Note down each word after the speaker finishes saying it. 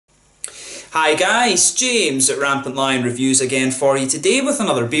Hi guys, James at Rampant Lion Reviews again for you today with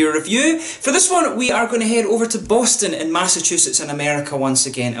another beer review. For this one we are going to head over to Boston in Massachusetts in America once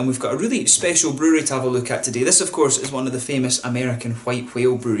again, and we've got a really special brewery to have a look at today. This of course is one of the famous American white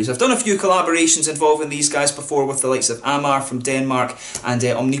whale breweries. I've done a few collaborations involving these guys before with the likes of Amar from Denmark and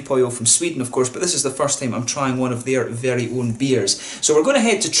Omnipollo from Sweden of course, but this is the first time I'm trying one of their very own beers. So we're going to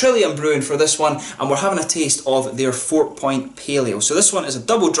head to Trillium Brewing for this one, and we're having a taste of their 4 Point Pale Ale. So this one is a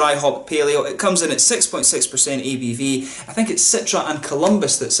double dry hop pale ale. It comes in at 6.6% ABV. I think it's Citra and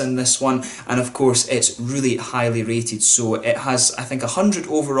Columbus that's in this one, and of course it's really highly rated. So it has, I think, 100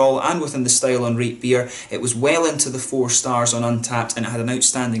 overall, and within the style on Rate Beer it was well into the 4 stars on Untappd, and it had an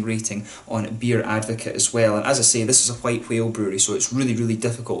outstanding rating on Beer Advocate as well. And as I say, this is a white whale brewery, so it's really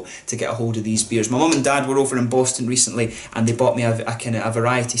difficult to get a hold of these beers. My mum and dad were over in Boston recently and they bought me a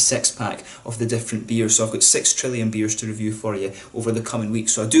variety 6-pack of the different beers, so I've got 6 Trillium beers to review for you over the coming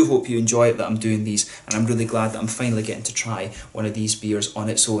weeks. So I do hope you enjoy it that I'm doing these, and I'm really glad that I'm finally getting to try one of these beers on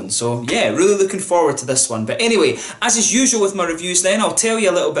its own. So yeah, really looking forward to this one. But anyway, as is usual with my reviews then, I'll tell you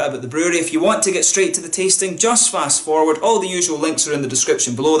a little bit about the brewery. If you want to get straight to the tasting, just fast forward. All the usual links are in the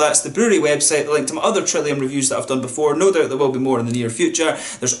description below. That's the brewery website, the link to my other Trillium reviews that I've done before. No doubt there will be more in the near future.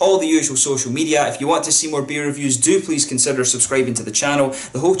 There's all the usual social media. If you want to see more beer reviews, do please consider subscribing to the channel.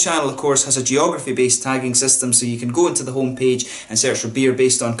 The whole channel of course has a geography based tagging system, so you can go into the home page and search for beer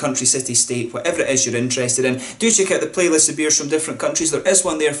based on country, city, state, whatever it is you're interested in. Do check out the playlist of beers from different countries. There is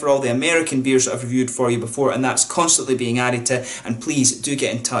one there for all the American beers that I've reviewed for you before, and that's constantly being added to. And please do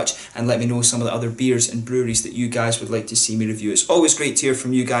get in touch and let me know some of the other beers and breweries that you guys would like to see me review. It's always great to hear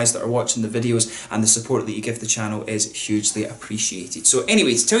from you guys that are watching the videos, and the support that you give the channel is hugely appreciated. So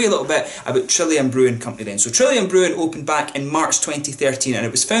anyway, to tell you a little bit about Trillium Brewing Company then. So Trillium Brewing opened back in March 2013, and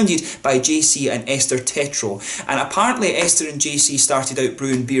it was founded by JC and Esther Tetro. And apparently Esther and JC started out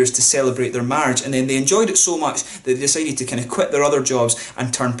brewing beers to celebrate their marriage, and then they enjoyed it so much that they decided to kind of quit their other jobs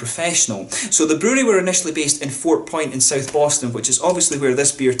and turn professional. So the brewery were initially based in Fort Point in South Boston, which is obviously where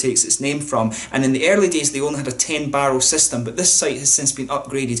this beer takes its name from, and in the early days they only had a 10-barrel system, but this site has since been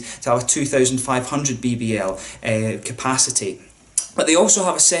upgraded to have a 2,500 BBL capacity. But they also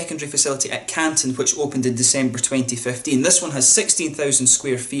have a secondary facility at Canton, which opened in December 2015. This one has 16,000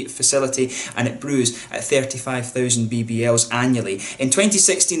 square feet facility, and it brews at 35,000 BBLs annually. In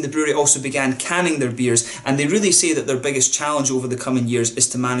 2016, the brewery also began canning their beers, and they really say that their biggest challenge over the coming years is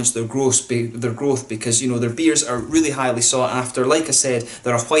to manage their growth because, you know, their beers are really highly sought after. Like I said,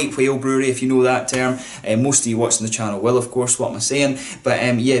 they're a white whale brewery, if you know that term. Most of you watching the channel will, of course, what am I saying? But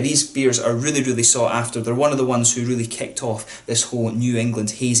yeah, these beers are really sought after. They're one of the ones who really kicked off this whole New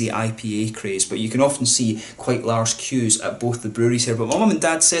England hazy IPA craze, but you can often see quite large queues at both the breweries here. But my mum and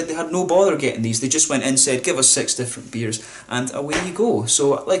dad said they had no bother getting these. They just went in, said give us 6 different beers, and away you go.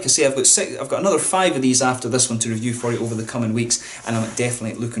 So like I say, I've got another 5 of these after this one to review for you over the coming weeks, and I'm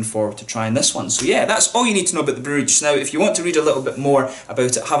definitely looking forward to trying this one. So yeah, that's all you need to know about the brewery just now. If you want to read a little bit more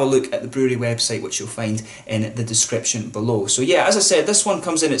about it, have a look at the brewery website, which you'll find in the description below. So yeah, as I said, this one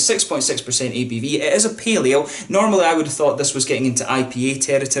comes in at 6.6% ABV. It is a pale ale. Normally I would have thought this was getting into IPA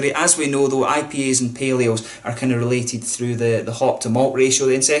territory. As we know though, IPAs and pale ales are kind of related through the hop to malt ratio.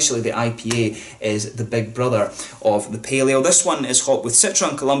 Essentially the IPA is the big brother of the pale ale. This one is hopped with Citra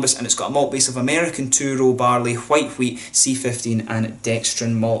and Columbus, and it's got a malt base of American 2-row barley, white wheat, C15 and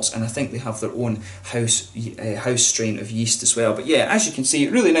dextrin malts, and I think they have their own house strain of yeast as well. But yeah, as you can see,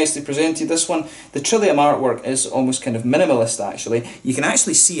 really nicely presented this one. The Trillium artwork is almost kind of minimalist actually. You can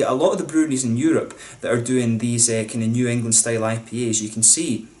actually see a lot of the breweries in Europe that are doing these kind of New England style IPAs. You can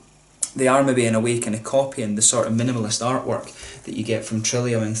see they are maybe in a way kind of copying the sort of minimalist artwork that you get from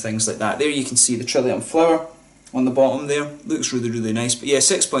Trillium and things like that. There you can see the Trillium flower on the bottom there. Looks really nice. But yeah,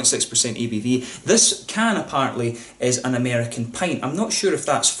 6.6% ABV. This can apparently is an American pint. I'm not sure if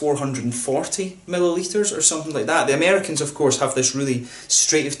that's 440 millilitres or something like that. The Americans of course have this really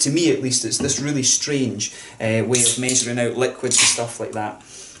straight, to me at least, it's this really strange way of measuring out liquids and stuff like that.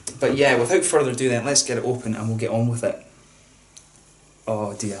 But yeah, without further ado then, let's get it open and we'll get on with it.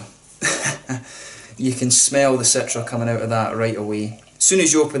 Oh dear. You can smell the Citra coming out of that right away. As soon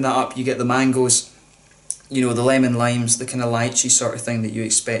as you open that up, you get the mangoes, you know, the lemon limes, the kind of lychee sort of thing that you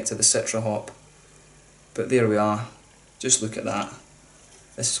expect of the Citra hop. But there we are. Just look at that.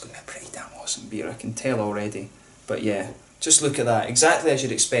 This is going to be a pretty damn awesome beer, I can tell already. But yeah, just look at that. Exactly as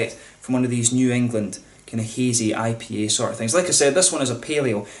you'd expect from one of these New England kind of hazy IPA sort of things. Like I said, this one is a pale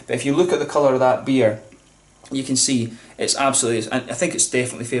ale, but if you look at the colour of that beer, you can see it's absolutely, I think it's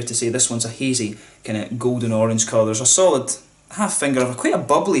definitely fair to say this one's a hazy kind of golden orange colour. There's a solid half finger of quite a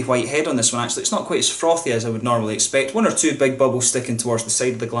bubbly white head on this one actually. It's not quite as frothy as I would normally expect. One or two big bubbles sticking towards the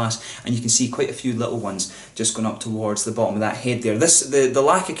side of the glass, and you can see quite a few little ones just going up towards the bottom of that head there. The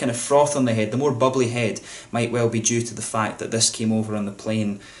lack of kind of froth on the head, the more bubbly head, might well be due to the fact that this came over on the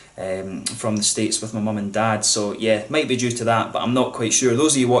plane from the States with my mum and dad, so yeah, might be due to that, but I'm not quite sure.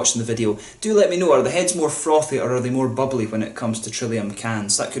 Those of you watching the video, do let me know, are the heads more frothy or are they more bubbly when it comes to Trillium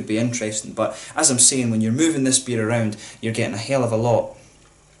cans? That could be interesting, but as I'm saying, when you're moving this beer around, you're getting a hell of a lot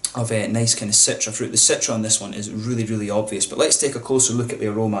of nice kind of citra fruit. The citra on this one is really, really obvious, but let's take a closer look at the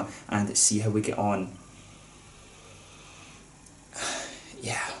aroma and see how we get on.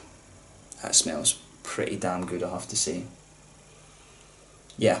 Yeah, that smells pretty damn good, I have to say.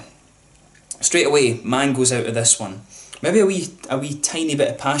 Yeah, straight away, mangoes out of this one. Maybe a wee tiny bit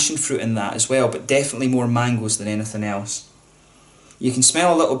of passion fruit in that as well, but definitely more mangoes than anything else. You can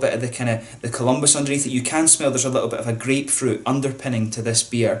smell a little bit of the kind of the Columbus underneath it. You can smell there's a little bit of a grapefruit underpinning to this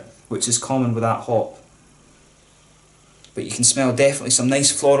beer, which is common with that hop. But you can smell definitely some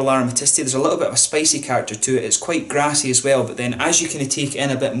nice floral aromaticity. There's a little bit of a spicy character to it. It's quite grassy as well, but then as you kind of take in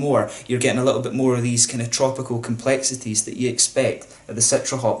a bit more, you're getting a little bit more of these kind of tropical complexities that you expect of the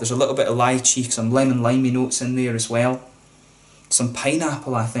citra hop. There's a little bit of lychee, some lemon limey notes in there as well. Some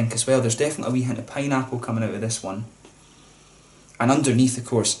pineapple, I think, as well. There's definitely a wee hint of pineapple coming out of this one. And underneath, of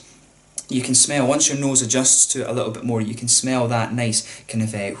course, you can smell, once your nose adjusts to it a little bit more, you can smell that nice kind of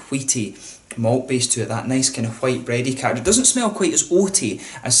wheaty malt base to it, that nice kind of white bready character. It doesn't smell quite as oaty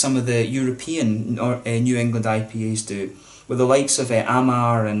as some of the European or New England IPAs do, with the likes of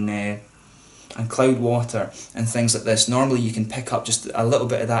Amar and Cloudwater and things like this. Normally you can pick up just a little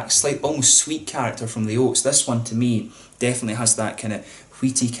bit of that slight, almost sweet character from the oats. This one, to me, definitely has that kind of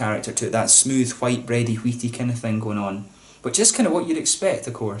wheaty character to it, that smooth, white, bready, wheaty kind of thing going on, which is kind of what you'd expect,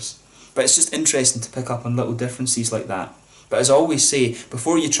 of course. But it's just interesting to pick up on little differences like that. But as I always say,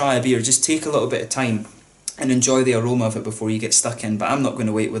 before you try a beer, just take a little bit of time and enjoy the aroma of it before you get stuck in. But I'm not going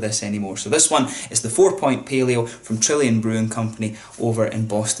to wait with this anymore. So this one is the 4-Point Pale Ale from Trillium Brewing Company over in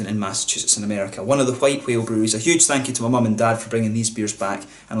Boston in Massachusetts in America. One of the White Whale breweries. A huge thank you to my mum and dad for bringing these beers back.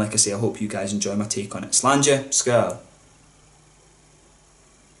 And like I say, I hope you guys enjoy my take on it. Slàinte, skål.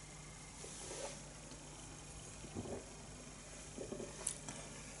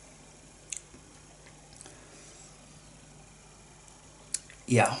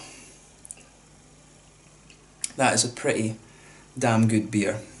 Yeah, that is a pretty damn good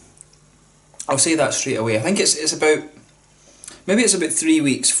beer. I'll say that straight away. I think it's about, maybe it's about 3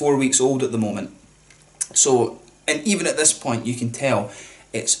 weeks, 4 weeks old at the moment. So, and even at this point you can tell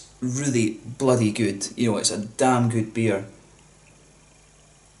it's really bloody good. You know, it's a damn good beer.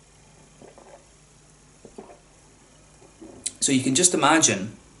 So you can just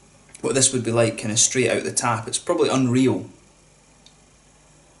imagine what this would be like kind of straight out the tap. It's probably unreal.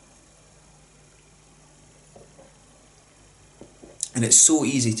 And it's so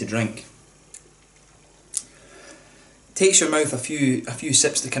easy to drink. It takes your mouth a few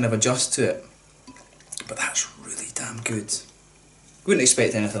sips to kind of adjust to it, but that's really damn good. Wouldn't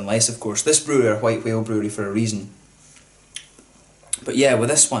expect anything less, of course. This brewery are White Whale Brewery for a reason. But yeah, with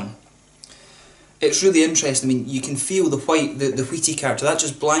this one, it's really interesting. I mean, you can feel the wheaty character that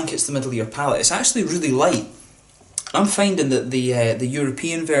just blankets the middle of your palate. It's actually really light. I'm finding that the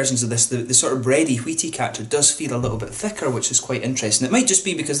European versions of this, the sort of bready, wheaty character does feel a little bit thicker, which is quite interesting. It might just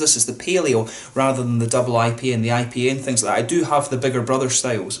be because this is the pale ale rather than the double IPA and the IPA and things like that. I do have the bigger brother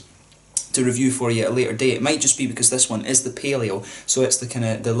styles to review for you at a later date. It might just be because this one is the pale ale, so it's the kind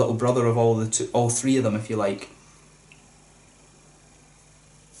of the little brother of all three of them, if you like.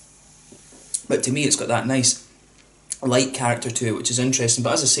 But to me, it's got that nice light character to it, which is interesting.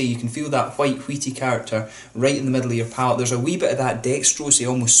 But as I say, you can feel that white wheaty character right in the middle of your palate. There's a wee bit of that dextrosy,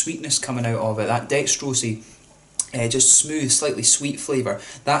 almost sweetness coming out of it. That dextrosy, just smooth, slightly sweet flavour.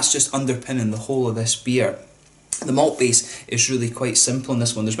 That's just underpinning the whole of this beer. The malt base is really quite simple in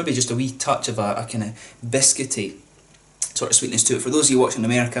this one. There's maybe just a wee touch of a kind of biscuity sort of sweetness to it. For those of you watching in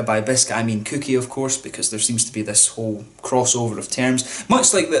America, by biscuit I mean cookie, of course, because there seems to be this whole crossover of terms.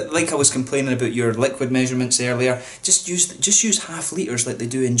 Much like that, like I was complaining about your liquid measurements earlier, just use half litres like they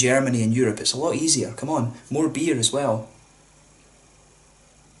do in Germany and Europe. It's a lot easier. Come on, more beer as well.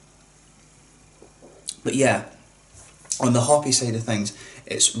 But yeah, on the hoppy side of things,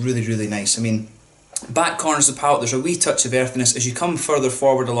 it's really, really nice. I mean, back corners of the palate, there's a wee touch of earthiness. As you come further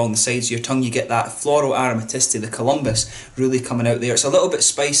forward along the sides of your tongue, you get that floral aromaticity, the Columbus really coming out there. It's a little bit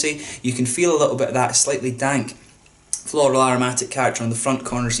spicy. You can feel a little bit of that slightly dank floral aromatic character on the front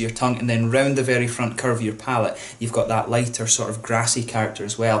corners of your tongue, and then round the very front curve of your palate you've got that lighter sort of grassy character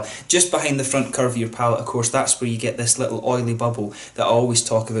as well. Just behind the front curve of your palate, of course, that's where you get this little oily bubble that I always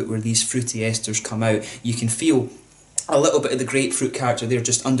talk about, where these fruity esters come out. You can feel a little bit of the grapefruit character there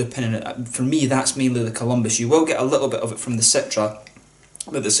just underpinning it. For me, that's mainly the Columbus. You will get a little bit of it from the Citra,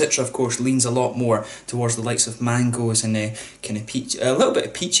 but the Citra, of course, leans a lot more towards the likes of mangoes and kind of peach, a little bit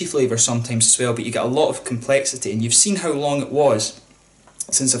of peachy flavour sometimes as well, but you get a lot of complexity, and you've seen how long it was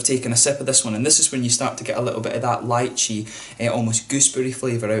since I've taken a sip of this one, and this is when you start to get a little bit of that lychee, almost gooseberry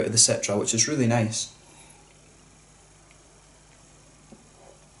flavour out of the Citra, which is really nice.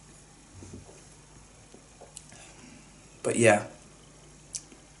 But yeah,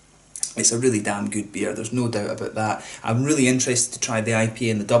 it's a really damn good beer, there's no doubt about that. I'm really interested to try the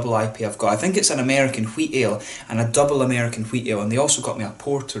IPA and the double IPA I've got. I think it's an American wheat ale and a double American wheat ale, and they also got me a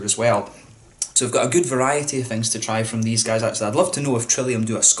porter as well. So I've got a good variety of things to try from these guys. Actually, I'd love to know if Trillium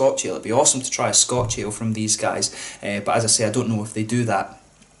do a Scotch ale. It'd be awesome to try a Scotch ale from these guys, but as I say, I don't know if they do that.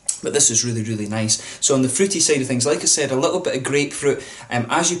 But this is really, really nice. So on the fruity side of things, like I said, a little bit of grapefruit.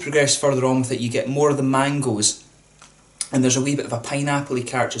 As you progress further on with it, you get more of the mangoes, and there's a wee bit of a pineapple-y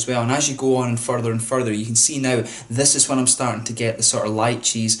character as well. And as you go on and further, you can see now, this is when I'm starting to get the sort of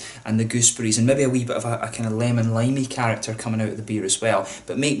lychees and the gooseberries, and maybe a wee bit of a kind of lemon-limey character coming out of the beer as well.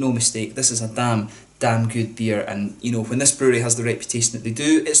 But make no mistake, this is a damn good beer, and you know, when this brewery has the reputation that they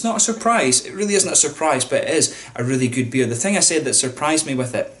do, it's not a surprise. It really isn't a surprise, but it is a really good beer. The thing I said that surprised me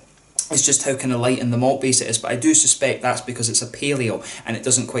with it is just how kind of light in the malt base it is, but I do suspect that's because it's a pale ale and it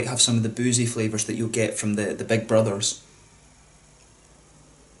doesn't quite have some of the boozy flavours that you'll get from the big brothers.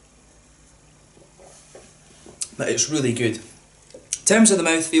 But it's really good. In terms of the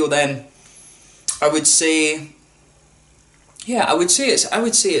mouthfeel then, I would say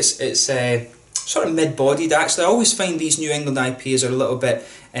it's sort of mid-bodied actually. I always find these New England IPAs are a little bit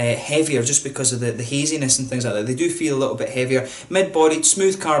heavier just because of the haziness and things like that. They do feel a little bit heavier. Mid-bodied,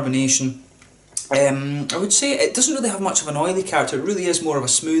 smooth carbonation. I would say it doesn't really have much of an oily character. It really is more of a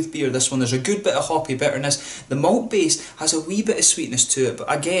smooth beer, this one. There's a good bit of hoppy bitterness. The malt base has a wee bit of sweetness to it,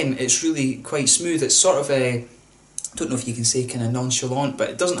 but again, it's really quite smooth. It's sort of a, I don't know if you can say kind of nonchalant, but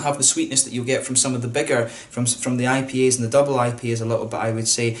it doesn't have the sweetness that you'll get from some of the bigger, from the IPAs and the double IPAs a little bit, I would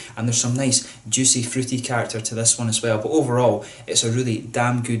say. And there's some nice juicy fruity character to this one as well. But overall, it's a really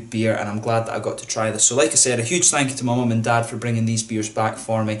damn good beer, and I'm glad that I got to try this. So like I said, a huge thank you to my mum and dad for bringing these beers back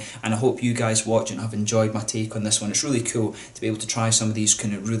for me, and I hope you guys watching have enjoyed my take on this one. It's really cool to be able to try some of these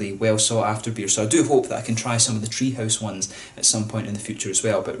kind of really well sought after beers. So I do hope that I can try some of the Treehouse ones at some point in the future as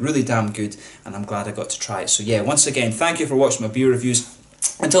well. But really damn good, and I'm glad I got to try it. So yeah, once again, thank you for watching my beer reviews.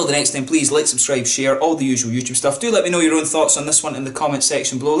 Until the next time, please like, subscribe, share, all the usual YouTube stuff. Do let me know your own thoughts on this one in the comment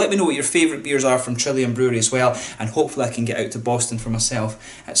section below. Let me know what your favourite beers are from Trillium Brewery as well, and hopefully I can get out to Boston for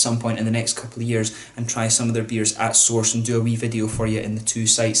myself at some point in the next couple of years and try some of their beers at source and do a wee video for you in the two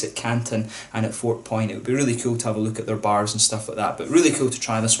sites at Canton and at Fort Point. It would be really cool to have a look at their bars and stuff like that, but really cool to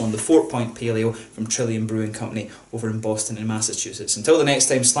try this one, the Fort Point Pale Ale from Trillium Brewing Company over in Boston in Massachusetts. Until the next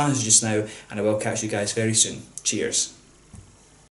time, Slans just now, and I will catch you guys very soon. Cheers.